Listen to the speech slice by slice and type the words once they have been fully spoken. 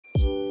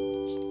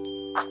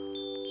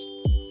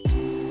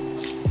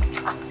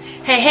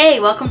Hey,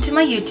 welcome to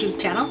my YouTube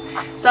channel.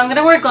 So I'm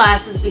gonna wear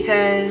glasses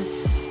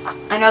because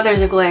I know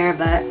there's a glare,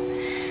 but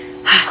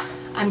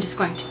I'm just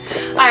going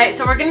to. Alright,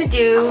 so we're gonna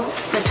do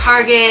the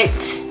Target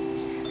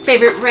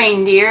favorite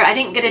reindeer. I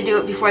didn't get to do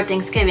it before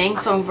Thanksgiving,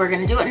 so we're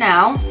gonna do it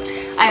now.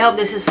 I hope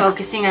this is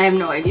focusing, I have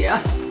no idea.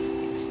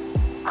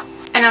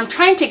 And I'm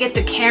trying to get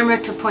the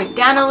camera to point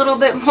down a little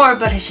bit more,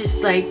 but it's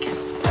just like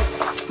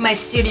my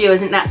studio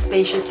isn't that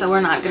spacious, so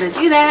we're not gonna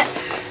do that.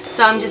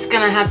 So I'm just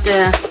gonna have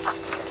to,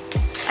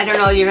 I don't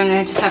know, you're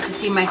gonna just have to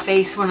see my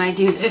face when I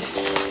do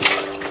this.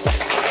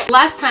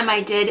 Last time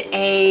I did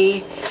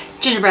a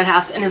gingerbread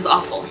house and it was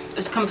awful. It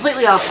was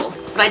completely awful.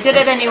 But I did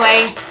it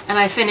anyway and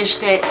I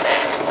finished it.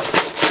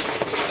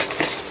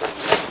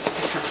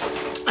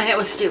 And it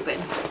was stupid.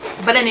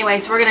 But anyway,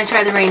 so we're gonna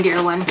try the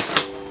reindeer one.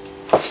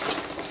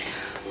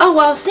 Oh,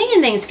 well, I was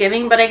singing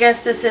Thanksgiving, but I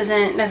guess this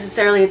isn't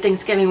necessarily a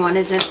Thanksgiving one,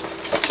 is it?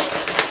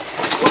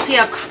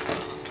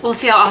 We'll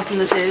see how awesome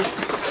this is.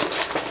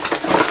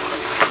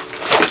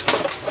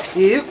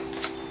 Yep.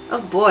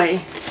 Oh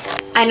boy.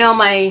 I know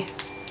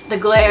the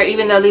glare,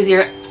 even though these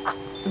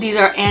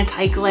are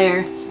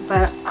anti-glare,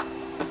 but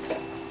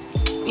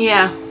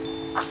yeah.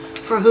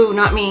 For who?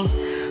 Not me.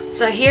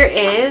 So here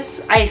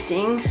is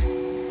icing.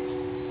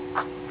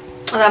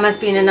 Oh, that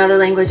must be in another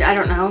language. I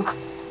don't know.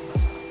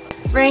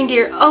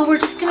 Reindeer. Oh, we're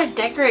just gonna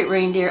decorate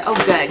reindeer. Oh,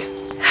 good.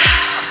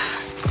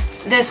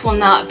 This will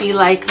not be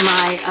like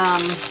my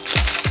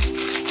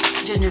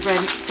gingerbread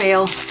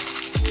fail.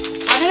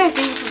 Why did I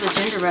think this was a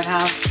gingerbread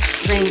house?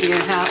 Reindeer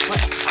house.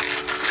 What?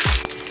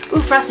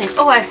 Ooh, frosting.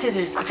 Oh, I have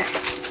scissors. Okay.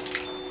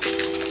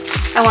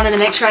 I wanted to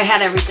make sure I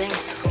had everything.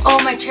 Oh,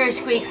 my chair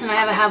squeaks and I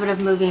have a habit of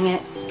moving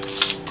it.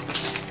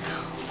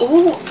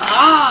 Oh,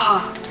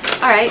 ah.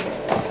 Alright.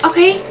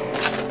 Okay.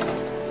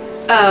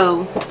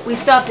 Oh, we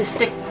still have to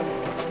stick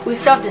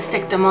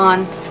them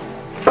on.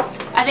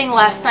 I think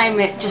last time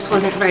it just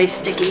wasn't very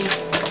sticky.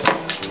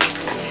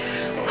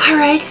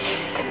 Alright.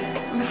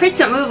 I'm afraid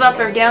to move up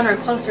or down or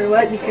close or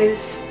what,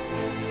 because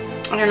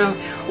I don't know.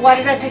 Why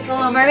did I pick the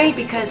Little Mermaid?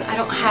 Because I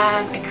don't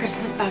have a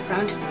Christmas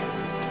background.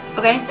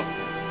 Okay?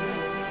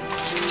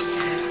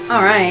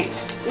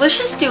 Alright. Let's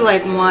just do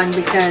like one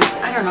because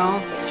I don't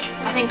know.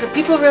 I think, do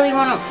people really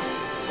want to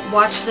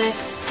watch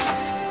this?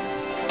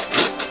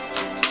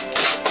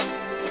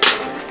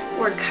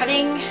 We're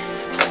cutting.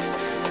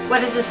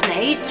 What is this, an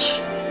H?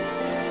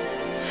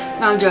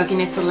 No, I'm joking,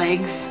 it's the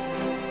legs.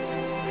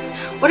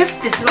 What if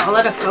this is all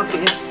out of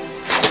focus?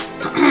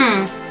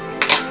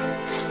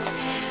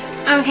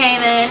 Okay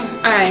then,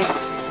 alright.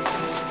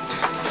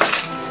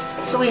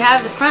 So we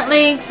have the front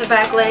legs, the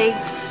back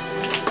legs.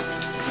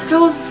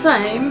 Still the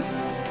same.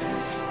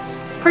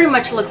 Pretty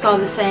much looks all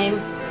the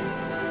same.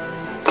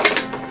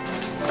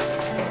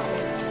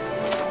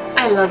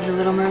 I love the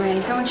Little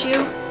Mermaid, don't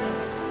you?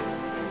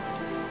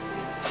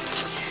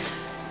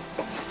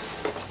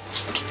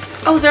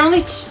 Oh, is there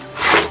only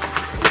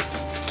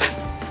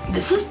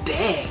This is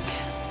big.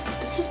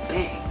 This is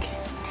big.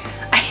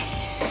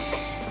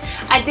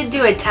 I did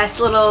do a test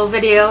little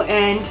video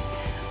and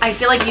I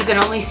feel like you can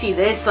only see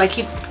this, so I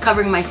keep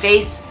covering my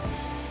face,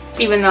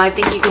 even though I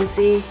think you can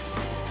see.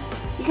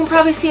 You can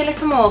probably see a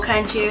little more,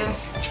 can't you?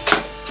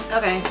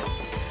 Okay.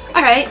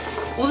 Alright,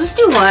 we'll just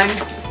do one.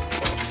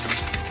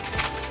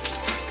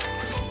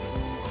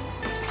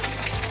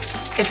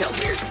 It feels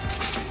weird.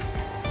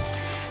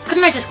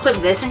 Couldn't I just clip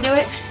this and do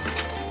it?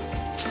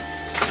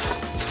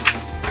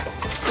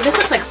 This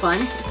looks like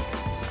fun.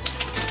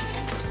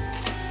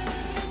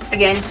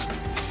 Again,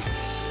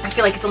 I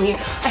feel like it's only here.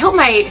 I hope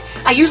I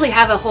usually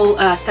have a whole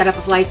setup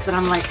of lights, but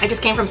I'm like, I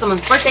just came from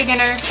someone's birthday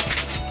dinner.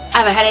 I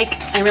have a headache.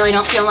 I really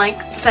don't feel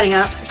like setting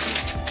up.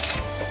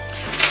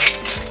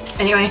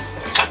 Anyway.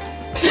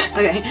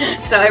 Okay,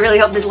 so I really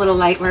hope this little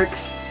light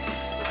works.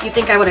 You'd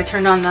think I would have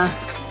turned on my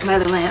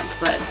other lamp,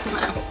 but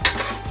no.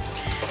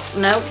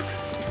 Nope.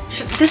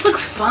 This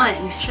looks fun.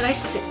 Should I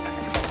sit?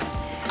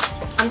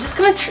 I'm just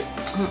gonna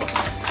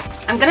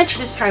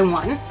just try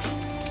one.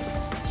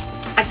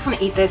 I just want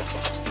to eat this.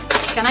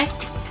 Can I?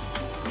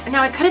 No,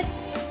 I cut it.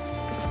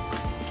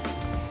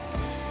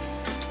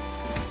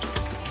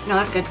 No,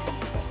 that's good.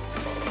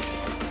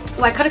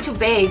 Oh, I cut it too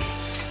big.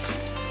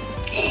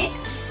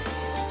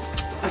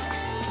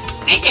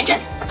 Pay attention.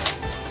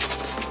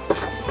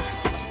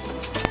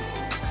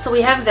 So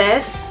we have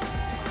this.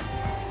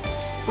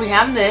 We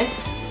have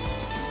this.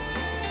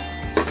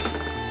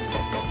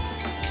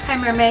 Hi,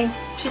 Mermaid.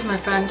 She's my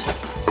friend.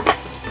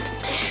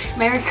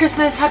 Merry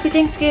Christmas, Happy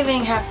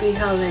Thanksgiving, Happy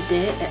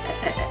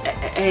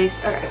Holidays.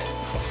 Alright.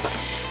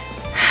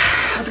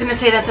 I was gonna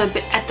say that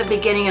at the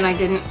beginning and I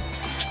didn't.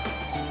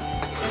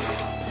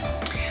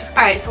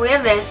 Alright, so we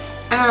have this.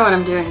 I don't know what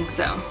I'm doing,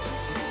 so.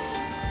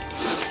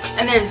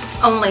 And there's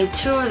only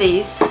 2 of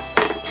these.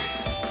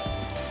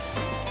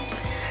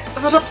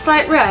 Is it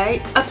upside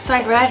right?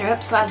 Upside right or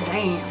upside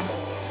down?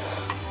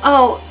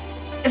 Oh,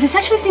 this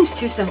actually seems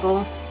too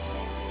simple.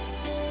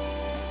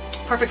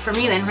 Perfect for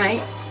me then,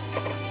 right?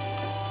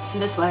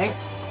 This way.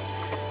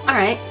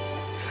 Alright.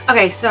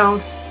 Okay,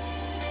 so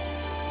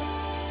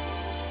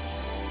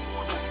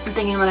I'm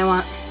thinking what I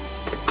want.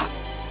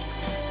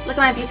 Look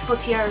at my beautiful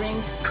tiara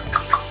ring.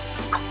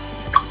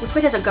 Which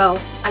way does it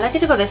go? I like it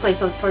to go this way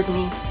so it's towards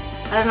me.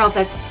 I don't know if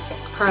that's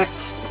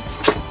correct.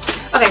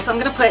 Okay, so I'm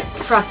gonna put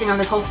frosting on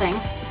this whole thing.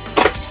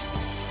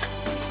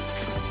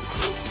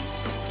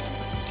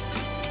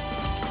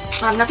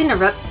 I have nothing to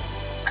rub.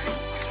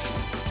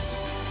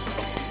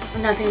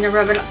 Nothing to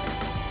rub it on.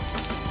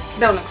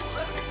 Don't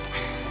explode.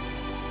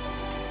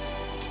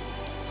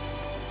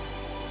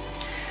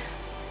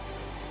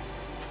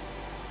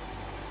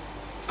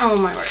 Oh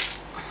my word.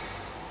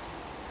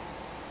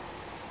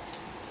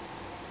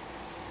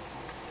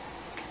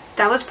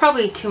 That was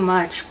probably too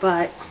much,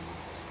 but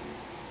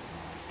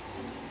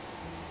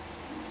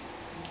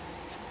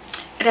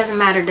it doesn't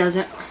matter, does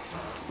it?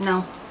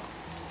 No.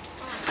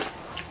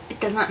 It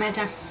does not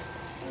matter.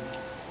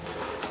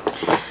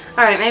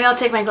 Alright, maybe I'll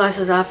take my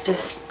glasses off,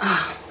 just,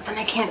 but then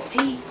I can't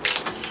see.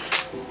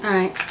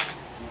 Alright.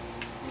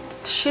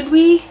 Should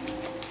we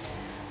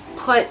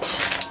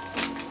put...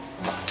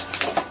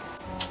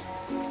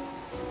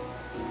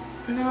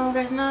 No,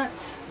 there's not.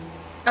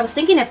 I was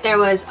thinking if there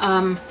was,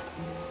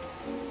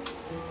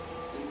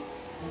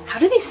 how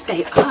do these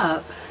stay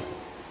up?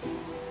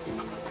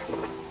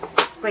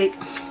 Wait,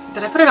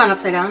 did I put it on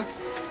upside down?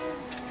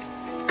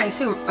 I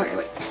assume, okay,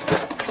 wait.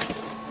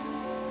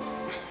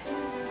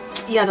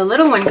 Yeah, the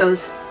little one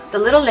goes, the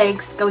little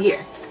legs go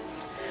here.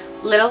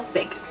 Little,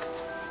 big.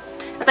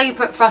 I thought you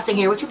put frosting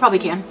here, which you probably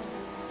can.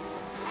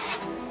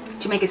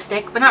 To make it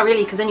stick, but not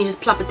really, because then you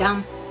just plop it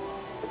down.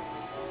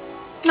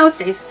 No, it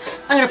stays.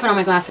 I'm gonna put on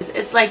my glasses.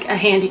 It's like a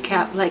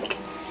handicap, like,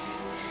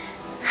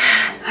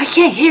 I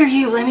can't hear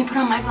you, let me put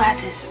on my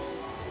glasses.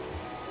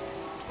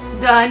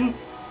 Done.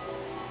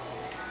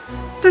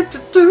 Do, do,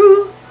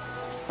 do.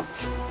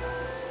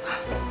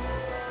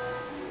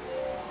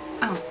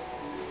 Oh.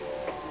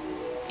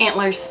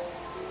 Antlers.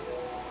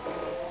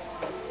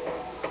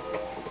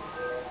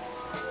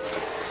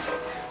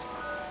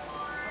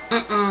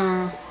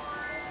 Mm-mm.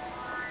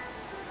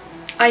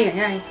 Ay,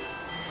 ay, ay.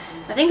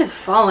 I think it's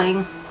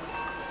falling.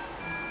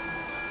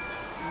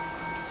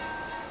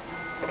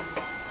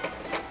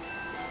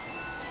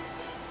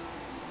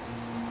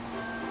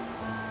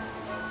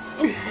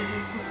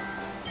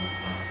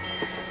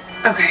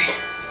 Okay.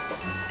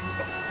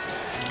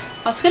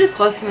 Let's get it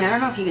close to me. I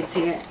don't know if you can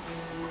see it.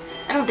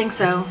 I don't think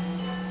so.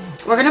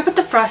 We're gonna put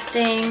the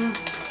frosting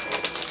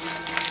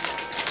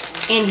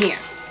in here.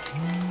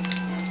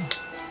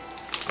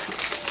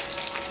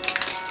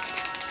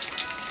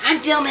 I'm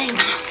filming.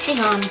 Hang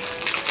on.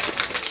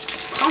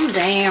 Calm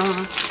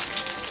down.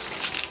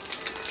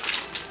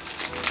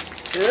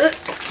 Ugh.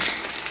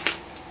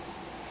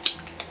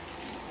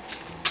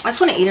 I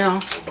just want to eat it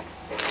all.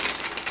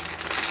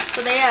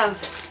 So they have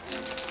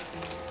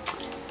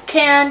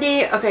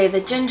candy. Okay,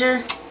 the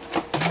ginger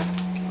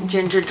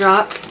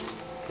drops.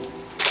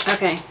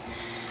 Okay.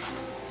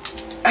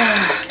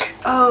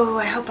 Oh,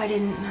 I hope I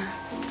didn't.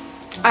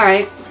 All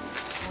right.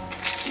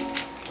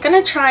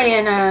 Gonna try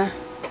and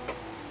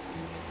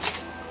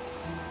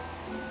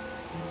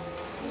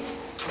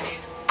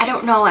I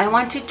don't know. I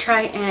want to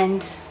try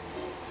and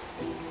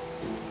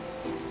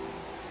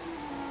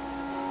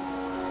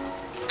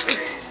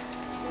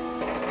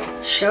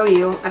show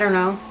you. I don't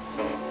know.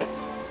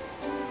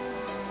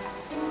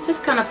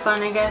 Just kind of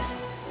fun, I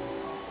guess.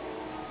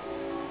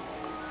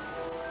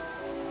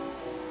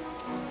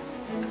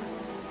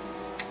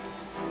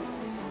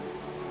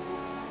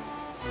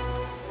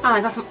 Oh, I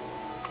got some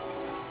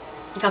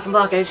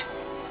blockage.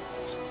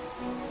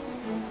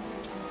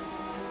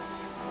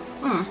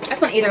 I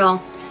just want to eat it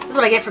all. This is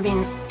what I get for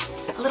being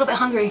a little bit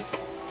hungry.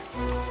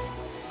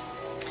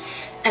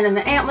 And then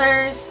the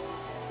antlers,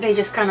 they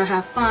just kind of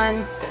have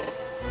fun.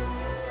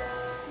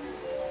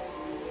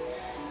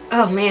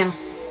 Oh man.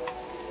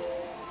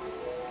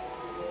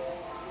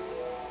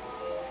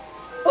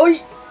 Oh,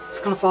 it's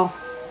gonna fall.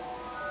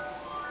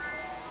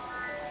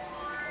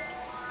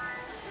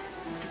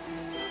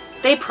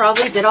 They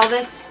probably did all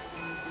this.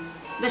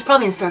 There's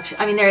probably instructions.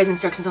 I mean, there is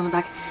instructions on the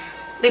back.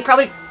 They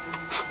probably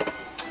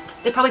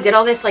did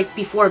all this like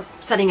before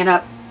setting it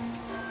up.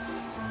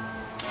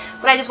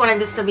 But I just wanted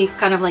this to be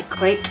kind of like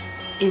quick,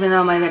 even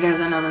though my videos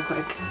are never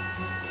quick.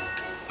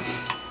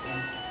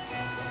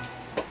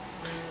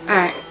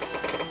 Alright.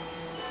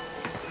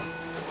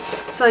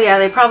 So yeah,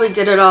 they probably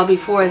did it all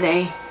before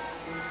they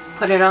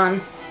put it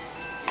on.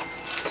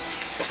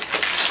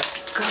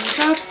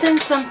 Gumdrops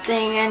and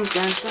something and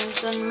dun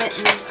dun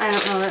mittens. I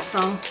don't know that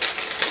song.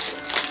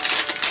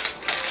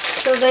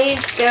 So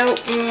these go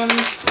on.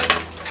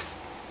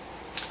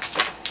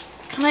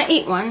 Can I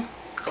eat one?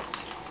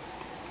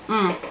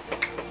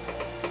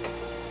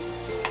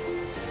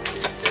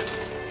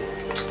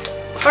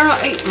 Can I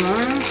eat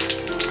one?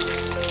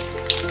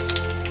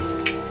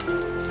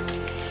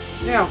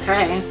 They're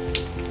okay.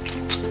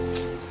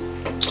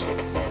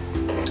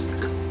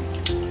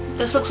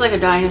 This looks like a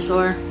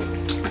dinosaur.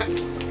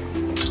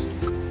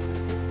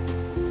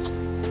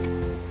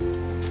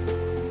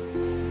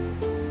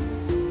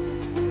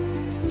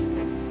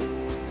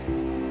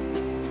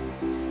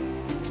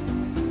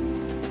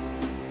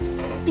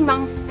 Ding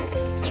dong.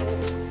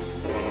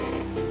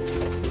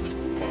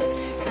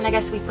 And I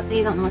guess we put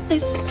these on with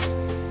this.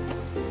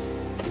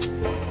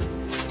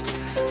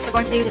 We're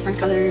going to do different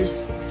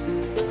colors.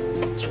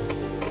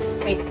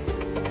 Wait.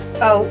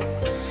 Oh.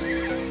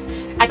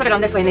 I put it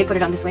on this way and they put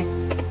it on this way.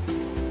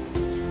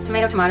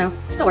 Tomato, tomato.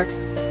 Still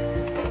works.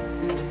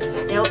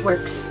 Still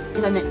works.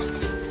 And then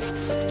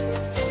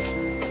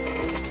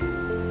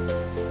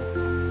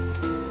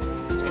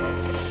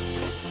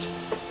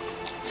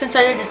since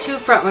I did the two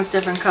front ones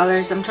different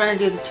colors, I'm trying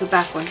to do the two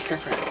back ones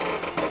different.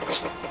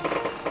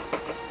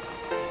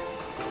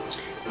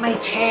 My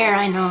chair,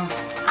 I know.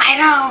 I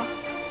know!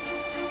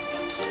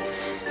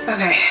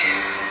 Okay.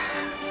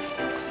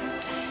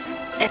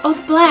 Oh,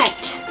 it's black!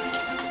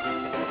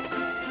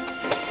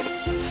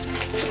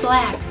 It's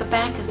black. The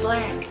back is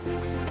black.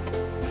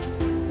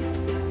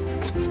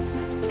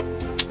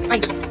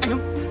 Okay.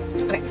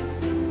 Alright.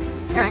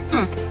 Alright.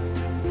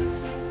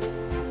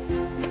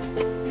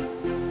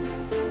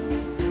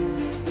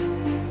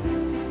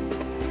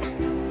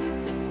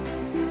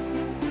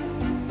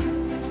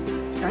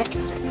 Okay.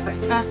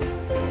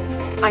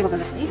 I will go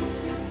this way.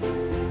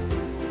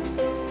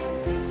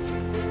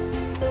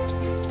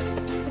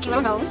 The cute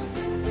little nose.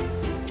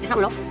 It's not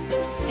Rudolph.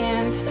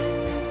 And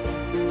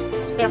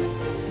they have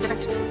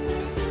different.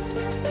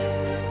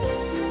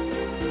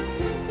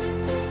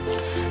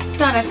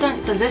 Dun, dun, dun.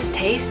 Does this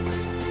taste?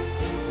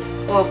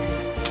 Well,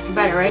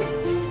 better, right?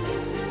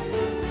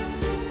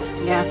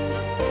 Yeah,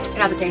 it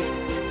has a taste.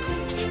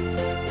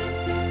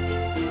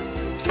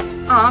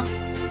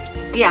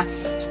 Yeah.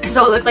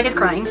 So it looks like it's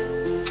crying.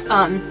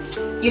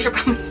 You should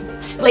probably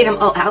lay them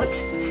all out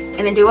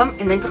and then do them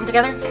and then put them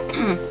together.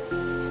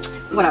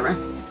 Whatever.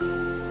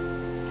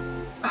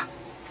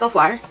 So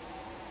far.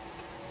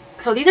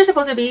 So these are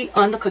supposed to be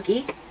on the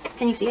cookie.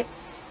 Can you see it?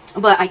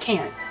 But I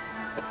can't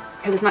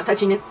because it's not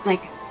touching it.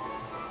 Like,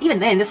 even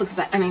then, this looks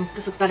better. I mean,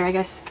 this looks better, I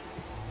guess.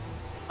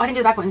 Oh, I didn't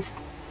do the back ones.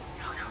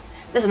 Oh no.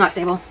 This is not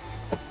stable.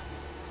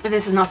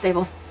 This is not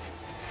stable.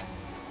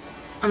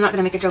 I'm not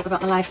gonna make a joke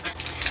about my life.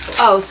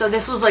 Oh, so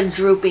this was like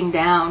drooping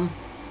down.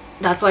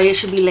 That's why it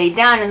should be laid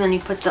down and then you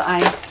put the eye.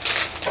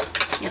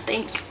 You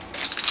think?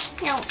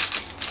 No.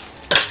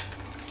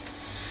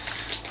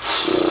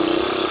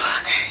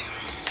 Okay.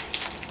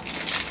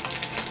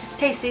 Let's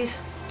taste these.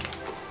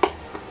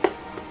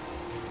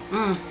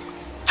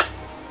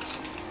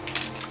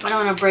 I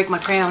don't want to break my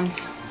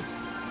crayons.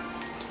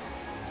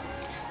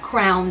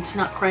 Crowns,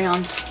 not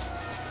crayons.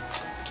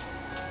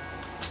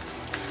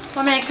 Well,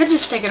 I mean, I could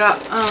just take it up.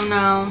 Oh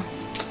no.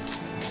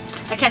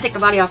 I can't take the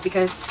body off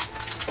because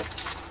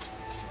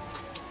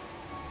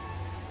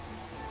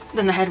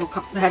then the head will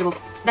come. The head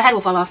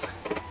will fall off.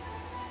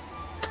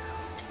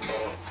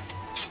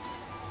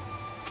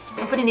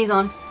 I'm putting these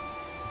on.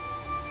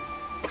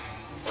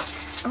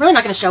 I'm really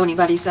not going to show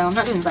anybody, so I'm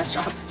not doing the best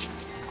job.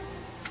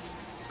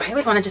 I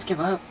always want to just give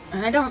up,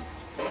 and I don't.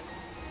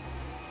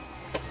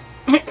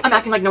 I'm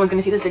acting like no one's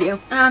going to see this video.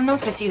 No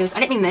one's going to see this.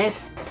 I didn't mean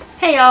this.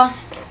 Hey y'all.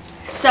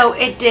 So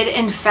it did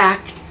in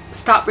fact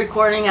stop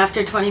recording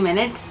after 20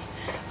 minutes.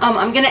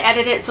 I'm going to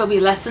edit it so it'll be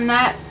less than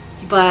that,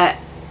 but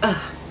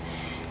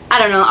I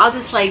don't know. I'll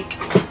just like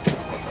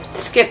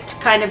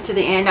skipped kind of to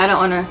the end. I don't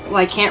want to. Well,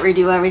 I can't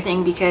redo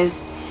everything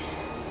because.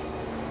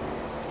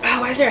 Oh,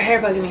 why is there a hair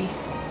bugging me?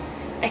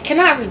 I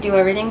cannot redo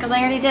everything because I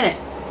already did it.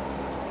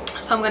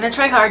 So I'm gonna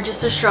try hard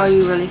just to show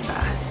you really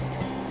fast.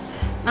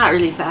 Not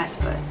really fast,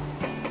 but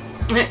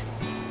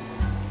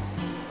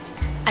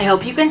I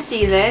hope you can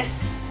see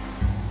this.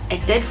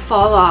 It did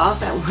fall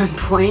off at one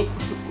point.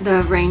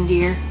 The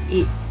reindeers,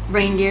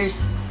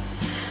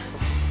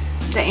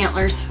 the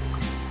antlers.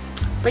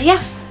 But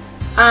yeah.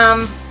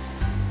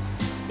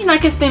 You know, I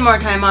could spend more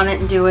time on it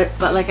and do it,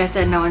 but like I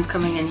said, no one's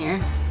coming in here.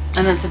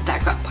 Unless if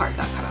that part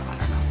got cut off, I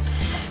don't know.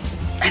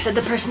 I said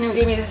the person who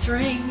gave me this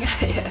ring,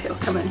 he'll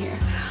come in here.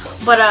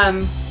 But,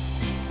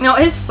 no,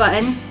 it's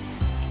fun.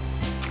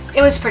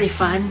 It was pretty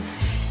fun.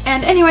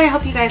 And anyway, I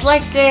hope you guys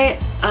liked it.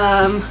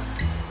 I'm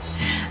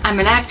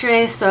an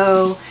actress,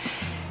 so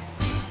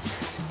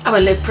I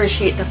would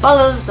appreciate the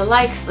follows, the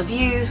likes, the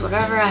views,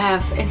 whatever. I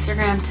have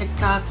Instagram,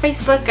 TikTok,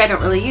 Facebook. I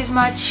don't really use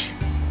much.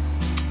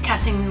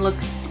 Casting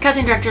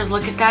directors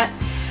look at that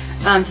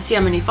to see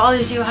how many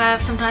followers you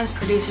have. Sometimes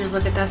producers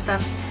look at that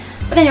stuff.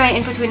 But anyway,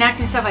 in between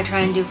acting stuff, I try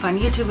and do fun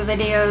YouTube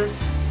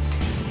videos.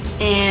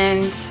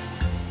 And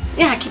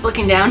yeah, I keep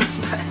looking down,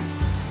 but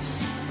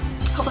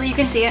hopefully you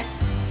can see it.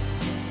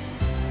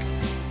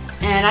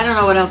 And I don't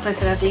know what else I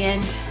said at the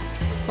end.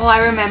 Well, I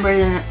remembered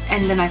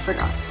and then I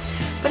forgot.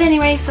 But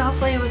anyway, so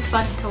hopefully it was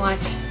fun to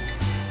watch.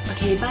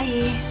 Okay,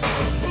 bye.